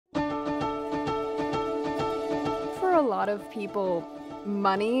a lot of people,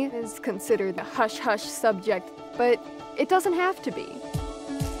 money is considered a hush-hush subject, but it doesn't have to be.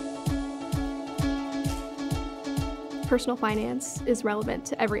 Personal finance is relevant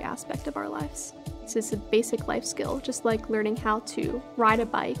to every aspect of our lives. It's a basic life skill, just like learning how to ride a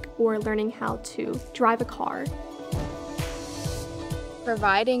bike or learning how to drive a car.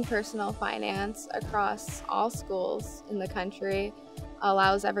 Providing personal finance across all schools in the country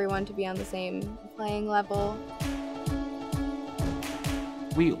allows everyone to be on the same playing level.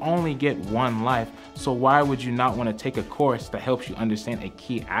 We only get one life, so why would you not want to take a course that helps you understand a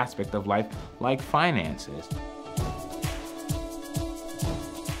key aspect of life like finances?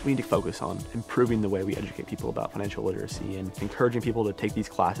 We need to focus on improving the way we educate people about financial literacy and encouraging people to take these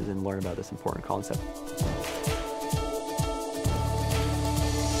classes and learn about this important concept.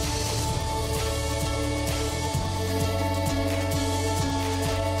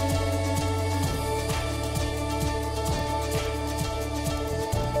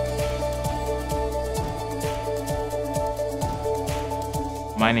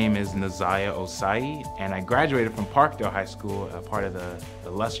 My name is Naziah Osai, and I graduated from Parkdale High School, a part of the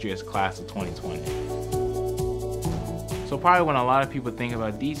illustrious class of 2020. So probably when a lot of people think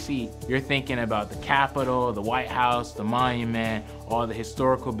about DC, you're thinking about the Capitol, the White House, the monument, all the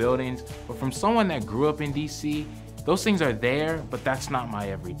historical buildings. But from someone that grew up in DC, those things are there, but that's not my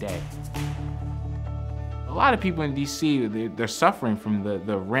everyday. A lot of people in DC, they're suffering from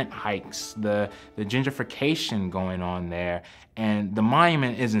the rent hikes, the gentrification going on there, and the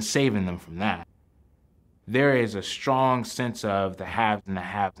monument isn't saving them from that. There is a strong sense of the haves and the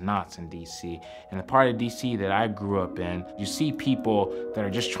have-nots in DC. And the part of DC that I grew up in, you see people that are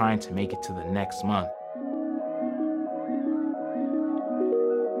just trying to make it to the next month.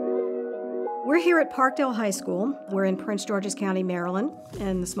 We're here at Parkdale High School. We're in Prince George's County, Maryland,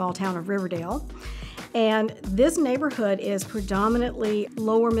 in the small town of Riverdale. And this neighborhood is predominantly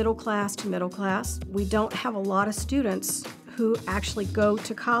lower middle class to middle class. We don't have a lot of students who actually go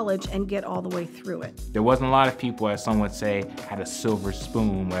to college and get all the way through it. There wasn't a lot of people, as some would say, had a silver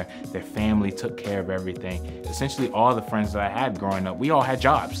spoon where their family took care of everything. Essentially all the friends that I had growing up, we all had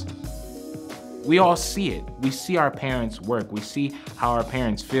jobs. We all see it. We see our parents work. We see how our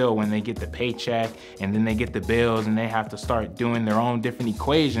parents feel when they get the paycheck and then they get the bills and they have to start doing their own different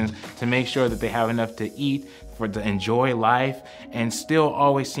equations to make sure that they have enough to eat, to enjoy life, and still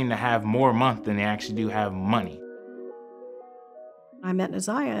always seem to have more month than they actually do have money. I met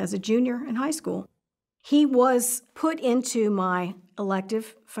Naziah as a junior in high school. He was put into my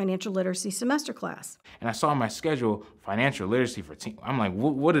elective financial literacy semester class. And I saw my schedule, financial literacy for teens. I'm like,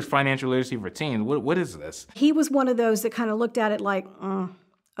 what is financial literacy for teens? What is this? He was one of those that kind of looked at it like,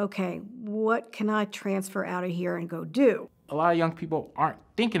 okay, what can I transfer out of here and go do? A lot of young people aren't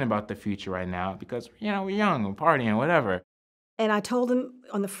thinking about the future right now because, we're young, we're partying, whatever. And I told him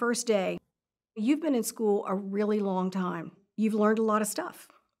on the first day, you've been in school a really long time. You've learned a lot of stuff.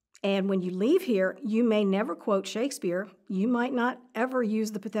 And when you leave here, you may never quote Shakespeare. You might not ever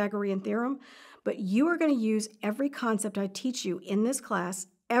use the Pythagorean theorem, but you are going to use every concept I teach you in this class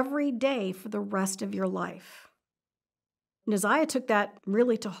every day for the rest of your life. Naziah took that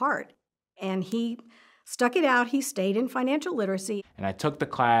really to heart, and he stuck it out. He stayed in financial literacy. And I took the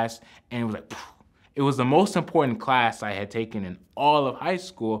class, and it was like, it was the most important class I had taken in all of high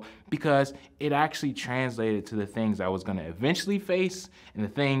school because it actually translated to the things I was going to eventually face and the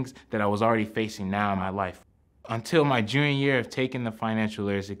things that I was already facing now in my life. Until my junior year of taking the financial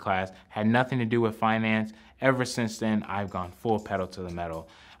literacy class, had nothing to do with finance. Ever since then, I've gone full pedal to the metal.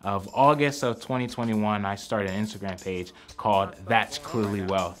 Of August of 2021, I started an Instagram page called That's Clearly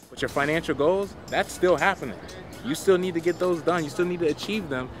Wealth. But your financial goals, that's still happening. You still need to get those done. You still need to achieve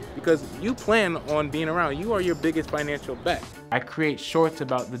them because you plan on being around. You are your biggest financial bet. I create shorts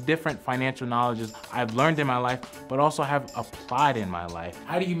about the different financial knowledges I've learned in my life, but also have applied in my life.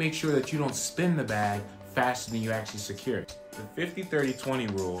 How do you make sure that you don't spin the bag faster than you actually secure it? The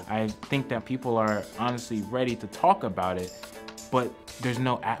 50-30-20 rule, I think that people are honestly ready to talk about it, but there's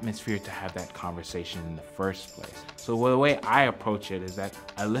no atmosphere to have that conversation in the first place. So the way I approach it is that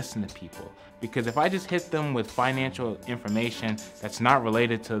I listen to people. Because if I just hit them with financial information that's not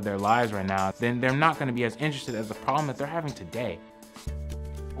related to their lives right now, then they're not gonna be as interested as the problem that they're having today.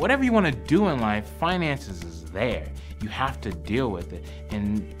 Whatever you wanna do in life, finances is there. You have to deal with it.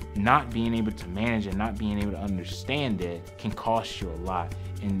 And not being able to manage it, not being able to understand it can cost you a lot.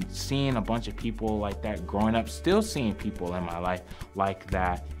 And seeing a bunch of people like that growing up, still seeing people in my life like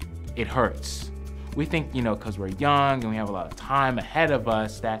that, it hurts. We think, because we're young and we have a lot of time ahead of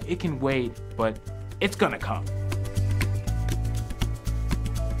us, that it can wait, but it's gonna come.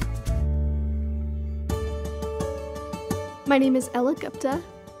 My name is Ella Gupta.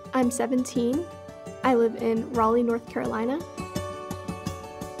 I'm 17. I live in Raleigh, North Carolina.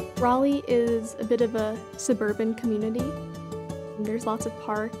 Raleigh is a bit of a suburban community. There's lots of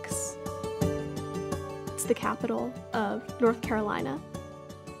parks. It's the capital of North Carolina.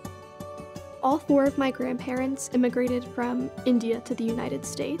 All four of my grandparents immigrated from India to the United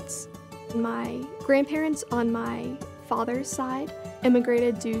States. My grandparents on my father's side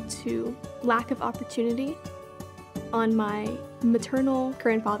immigrated due to lack of opportunity. On my maternal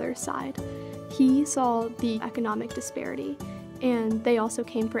grandfather's side, he saw the economic disparity, and they also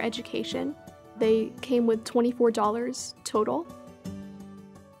came for education. They came with $24 total.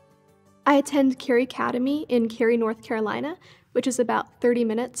 I attend Cary Academy in Cary, North Carolina, which is about 30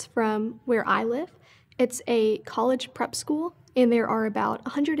 minutes from where I live. It's a college prep school, and there are about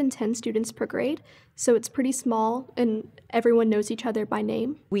 110 students per grade, so it's pretty small, and everyone knows each other by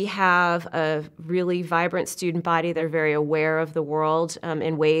name. We have a really vibrant student body. They're very aware of the world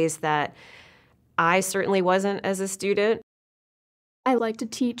in ways that I certainly wasn't as a student. I like to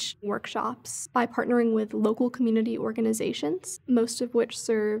teach workshops by partnering with local community organizations, most of which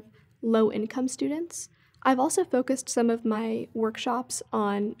serve low-income students. I've also focused some of my workshops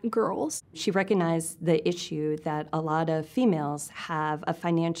on girls. She recognized the issue that a lot of females have a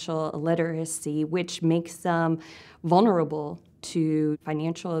financial illiteracy, which makes them vulnerable to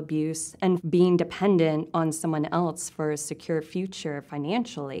financial abuse and being dependent on someone else for a secure future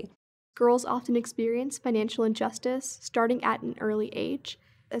financially. Girls often experience financial injustice starting at an early age,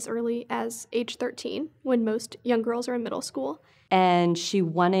 as early as age 13, when most young girls are in middle school. And she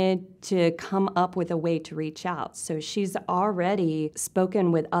wanted to come up with a way to reach out. So she's already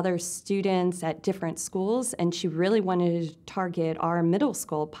spoken with other students at different schools, and she really wanted to target our middle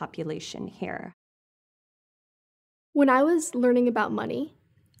school population here. When I was learning about money,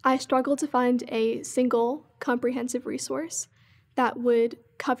 I struggled to find a single comprehensive resource that would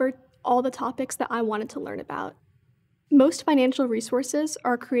cover all the topics that I wanted to learn about. Most financial resources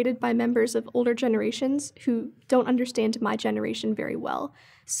are created by members of older generations who don't understand my generation very well,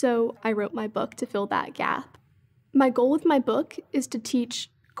 so I wrote my book to fill that gap. My goal with my book is to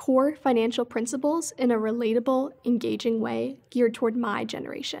teach core financial principles in a relatable, engaging way geared toward my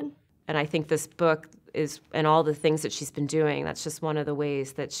generation. And I think this book is, and all the things that she's been doing, that's just one of the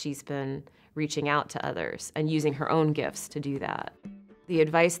ways that she's been reaching out to others and using her own gifts to do that. The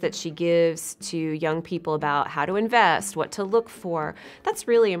advice that she gives to young people about how to invest, what to look for, that's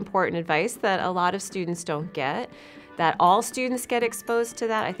really important advice that a lot of students don't get. That all students get exposed to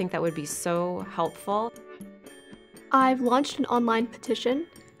that, I think that would be so helpful. I've launched an online petition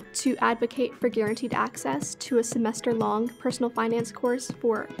to advocate for guaranteed access to a semester-long personal finance course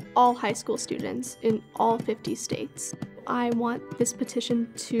for all high school students in all 50 states. I want this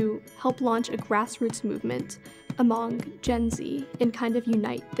petition to help launch a grassroots movement among Gen Z and kind of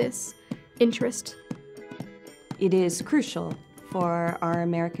unite this interest. It is crucial for our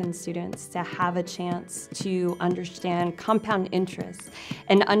American students to have a chance to understand compound interest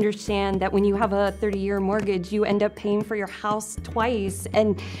and understand that when you have a 30-year mortgage, you end up paying for your house twice.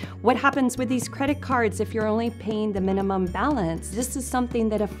 And what happens with these credit cards if you're only paying the minimum balance? This is something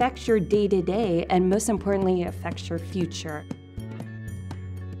that affects your day-to-day and most importantly, affects your future.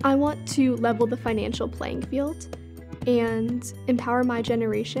 I want to level the financial playing field and empower my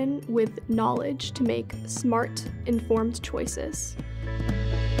generation with knowledge to make smart, informed choices.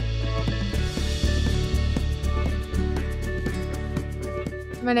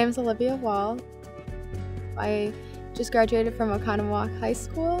 My name is Olivia Wall. I just graduated from Oconomowoc High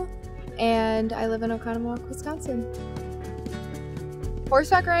School, and I live in Oconomowoc, Wisconsin.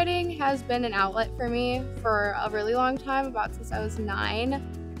 Horseback riding has been an outlet for me for a really long time, about since I was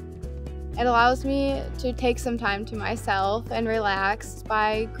 9. It allows me to take some time to myself and relax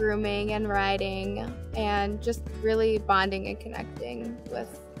by grooming and riding and just really bonding and connecting with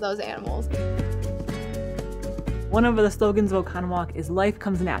those animals. One of the slogans of Oconomowoc is life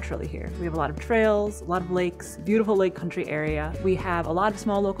comes naturally here. We have a lot of trails, a lot of lakes, beautiful lake country area. We have a lot of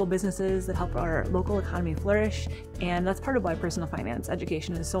small local businesses that help our local economy flourish, and that's part of why personal finance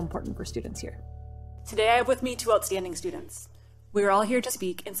education is so important for students here. Today I have with me two outstanding students. We are all here to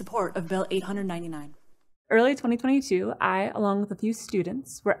speak in support of Bill 899. Early 2022, I, along with a few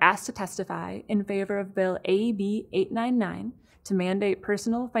students, were asked to testify in favor of Bill AB 899 to mandate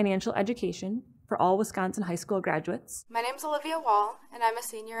personal financial education for all Wisconsin high school graduates. My name is Olivia Wall, and I'm a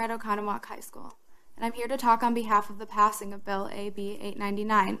senior at Oconomowoc High School, and I'm here to talk on behalf of the passing of Bill AB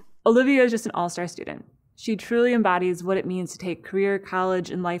 899. Olivia is just an all-star student. She truly embodies what it means to take career,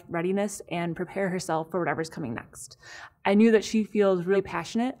 college, and life readiness and prepare herself for whatever's coming next. I knew that she feels really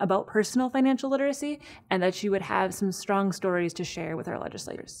passionate about personal financial literacy and that she would have some strong stories to share with our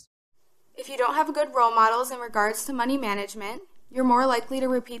legislators. If you don't have good role models in regards to money management, you're more likely to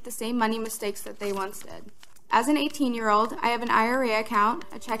repeat the same money mistakes that they once did. As an 18-year-old, I have an IRA account,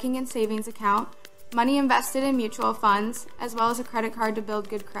 a checking and savings account, money invested in mutual funds, as well as a credit card to build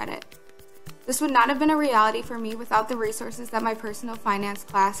good credit. This would not have been a reality for me without the resources that my personal finance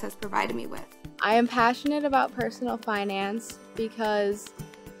class has provided me with. I am passionate about personal finance because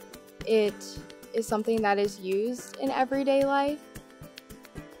it is something that is used in everyday life.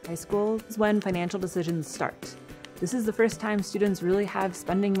 High school is when financial decisions start. This is the first time students really have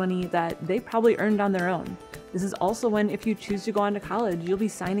spending money that they probably earned on their own. This is also when, if you choose to go on to college, you'll be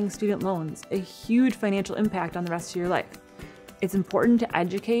signing student loans, a huge financial impact on the rest of your life. It's important to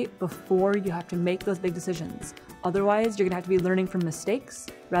educate before you have to make those big decisions. Otherwise, you're gonna have to be learning from mistakes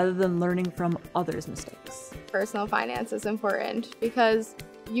rather than learning from others' mistakes. Personal finance is important because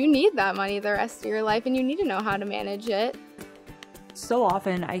you need that money the rest of your life and you need to know how to manage it. So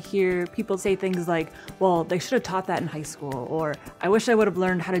often I hear people say things like, well, they should have taught that in high school, or I wish I would have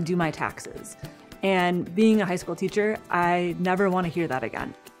learned how to do my taxes. And being a high school teacher, I never want to hear that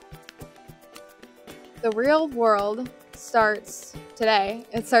again. The real world starts today.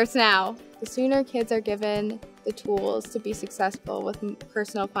 It starts now. The sooner kids are given the tools to be successful with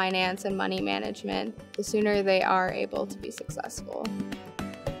personal finance and money management, the sooner they are able to be successful.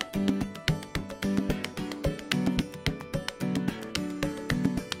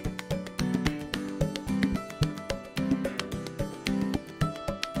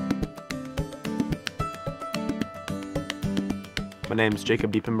 My name's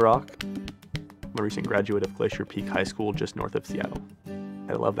Jacob Diepenbrock. I'm a recent graduate of Glacier Peak High School just north of Seattle.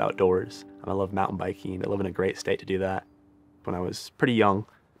 I love the outdoors. I love mountain biking. I live in a great state to do that. When I was pretty young,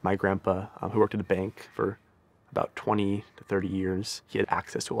 my grandpa, who worked at a bank for about 20 to 30 years, he had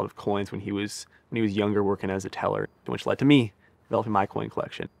access to a lot of coins when he was younger working as a teller, which led to me developing my coin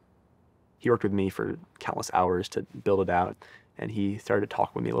collection. He worked with me for countless hours to build it out, and he started to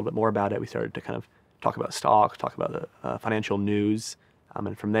talk with me a little bit more about it. We started to kind of talk about stocks, talk about the financial news,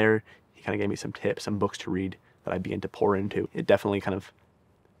 and from there, he kind of gave me some tips, some books to read that I began to pour into. It definitely kind of,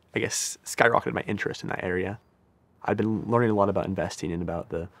 I guess, skyrocketed my interest in that area. I've been learning a lot about investing and about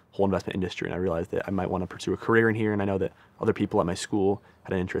the whole investment industry, and I realized that I might want to pursue a career in here, and I know that other people at my school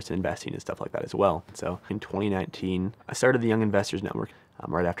had an interest in investing and stuff like that as well. So in 2019, I started the Young Investors Network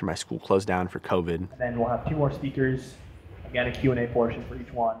right after my school closed down for COVID. And then we'll have 2 more speakers, again a Q&A portion for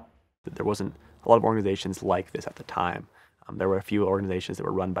each one. There wasn't a lot of organizations like this at the time. There were a few organizations that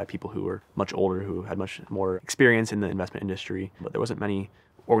were run by people who were much older, who had much more experience in the investment industry, but there wasn't many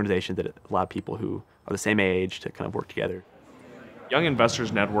organizations that allowed people who are the same age to kind of work together. Young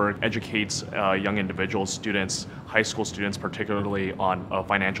Investors Network educates young individuals, students, high school students particularly, on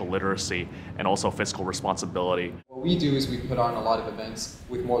financial literacy and also fiscal responsibility. What we do is we put on a lot of events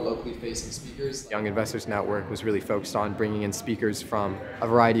with more locally facing speakers. Young Investors Network was really focused on bringing in speakers from a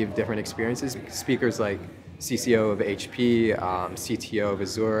variety of different experiences. Speakers like CCO of HP, CTO of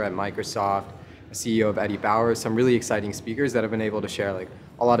Azure at Microsoft, CEO of Eddie Bauer, some really exciting speakers that have been able to share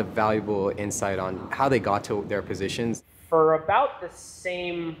a lot of valuable insight on how they got to their positions. For about the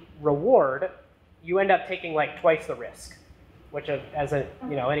same reward, you end up taking twice the risk, which as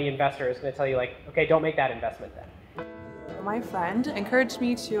any investor is going to tell you okay, don't make that investment then. My friend encouraged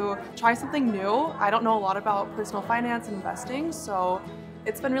me to try something new. I don't know a lot about personal finance and investing, so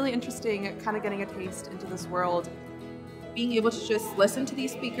it's been really interesting kind of getting a taste into this world. Being able to just listen to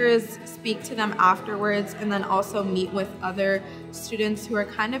these speakers, speak to them afterwards, and then also meet with other students who are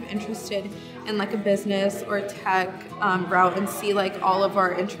kind of interested in a business or tech route and see all of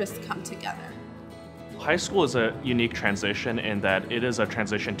our interests come together. High school is a unique transition in that it is a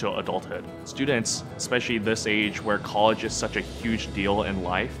transition to adulthood. Students, especially this age where college is such a huge deal in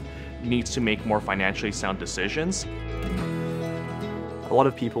life, needs to make more financially sound decisions. A lot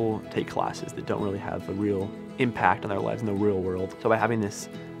of people take classes that don't really have a real impact on their lives in the real world. So by having this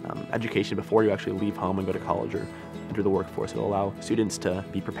education before you actually leave home and go to college or enter the workforce, it'll allow students to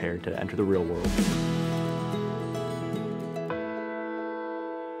be prepared to enter the real world.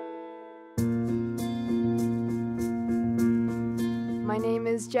 My name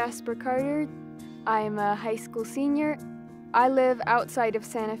is Jasper Carter. I'm a high school senior. I live outside of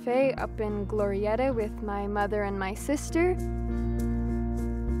Santa Fe, up in Glorieta, with my mother and my sister.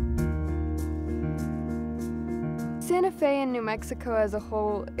 Santa Fe and New Mexico as a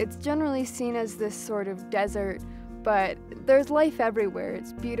whole, it's generally seen as this sort of desert but there's life everywhere.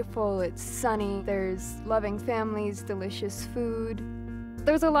 It's beautiful, it's sunny, there's loving families, delicious food.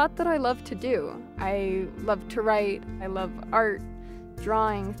 There's a lot that I love to do. I love to write, I love art,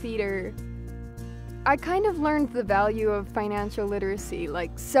 drawing, theater. I kind of learned the value of financial literacy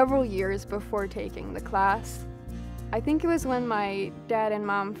like several years before taking the class. I think it was when my dad and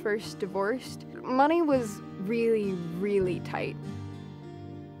mom first divorced. Money was really, really tight.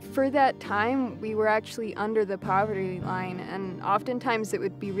 For that time, we were actually under the poverty line, and oftentimes it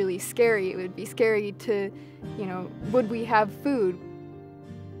would be really scary. It would be scary to, would we have food?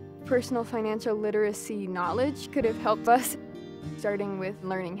 Personal financial literacy knowledge could have helped us, starting with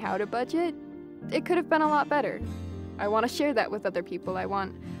learning how to budget. It could have been a lot better. I want to share that with other people. I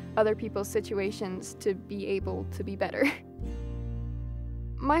want other people's situations to be able to be better.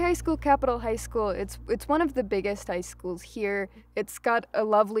 My high school, Capitol High School, it's one of the biggest high schools here. It's got a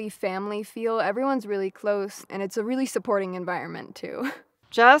lovely family feel. Everyone's really close, and it's a really supporting environment too.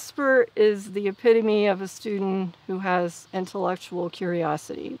 Jasper is the epitome of a student who has intellectual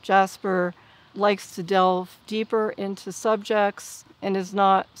curiosity. Jasper likes to delve deeper into subjects and is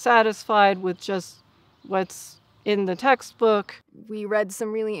not satisfied with just what's in the textbook. We read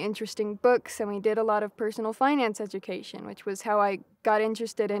some really interesting books, and we did a lot of personal finance education, which was how I got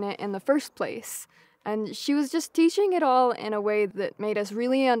interested in it in the first place. And she was just teaching it all in a way that made us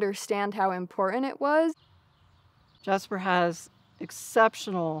really understand how important it was. Jasper has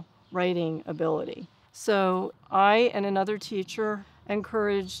exceptional writing ability. So I and another teacher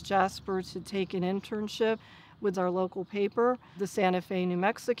encouraged Jasper to take an internship with our local paper, the Santa Fe New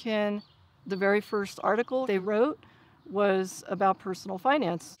Mexican. The very first article they wrote was about personal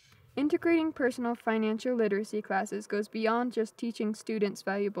finance. Integrating personal financial literacy classes goes beyond just teaching students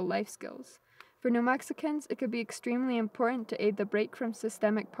valuable life skills. For New Mexicans, it could be extremely important to aid the break from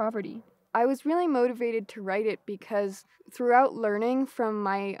systemic poverty. I was really motivated to write it because throughout learning from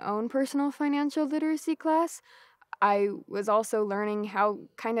my own personal financial literacy class, I was also learning how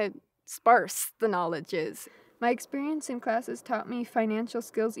kind of sparse the knowledge is. My experience in classes taught me financial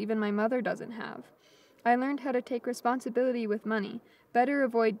skills even my mother doesn't have. I learned how to take responsibility with money, better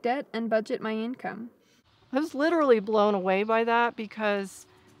avoid debt, and budget my income. I was literally blown away by that because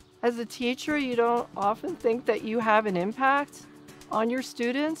as a teacher, you don't often think that you have an impact on your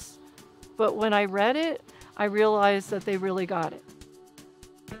students, but when I read it, I realized that they really got it.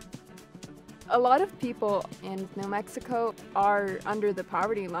 A lot of people in New Mexico are under the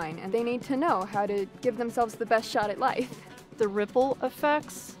poverty line, and they need to know how to give themselves the best shot at life. The ripple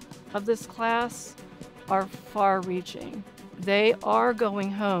effects of this class are far-reaching. They are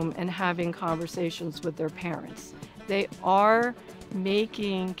going home and having conversations with their parents. They are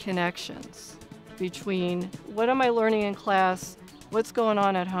making connections between what am I learning in class, what's going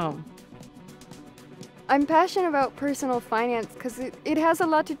on at home. I'm passionate about personal finance because it has a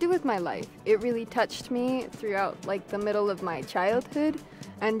lot to do with my life. It really touched me throughout the middle of my childhood,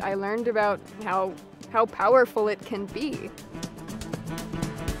 and I learned about how powerful it can be.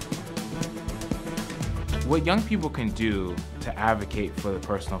 What young people can do to advocate for the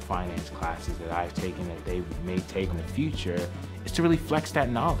personal finance classes that I've taken, that they may take in the future, is to really flex that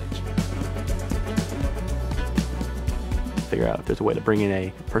knowledge. Figure out if there's a way to bring in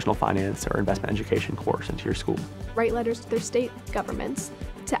a personal finance or investment education course into your school. Write letters to their state governments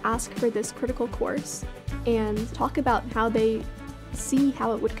to ask for this critical course and talk about how they see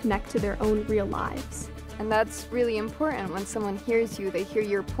how it would connect to their own real lives. And that's really important. When someone hears you, they hear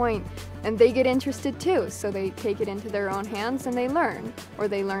your point, and they get interested too, so they take it into their own hands and they learn, or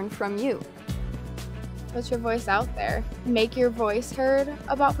they learn from you. Put your voice out there. Make your voice heard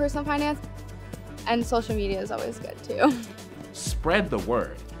about personal finance, and social media is always good too. Spread the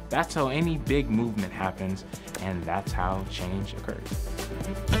word. That's how any big movement happens, and that's how change occurs.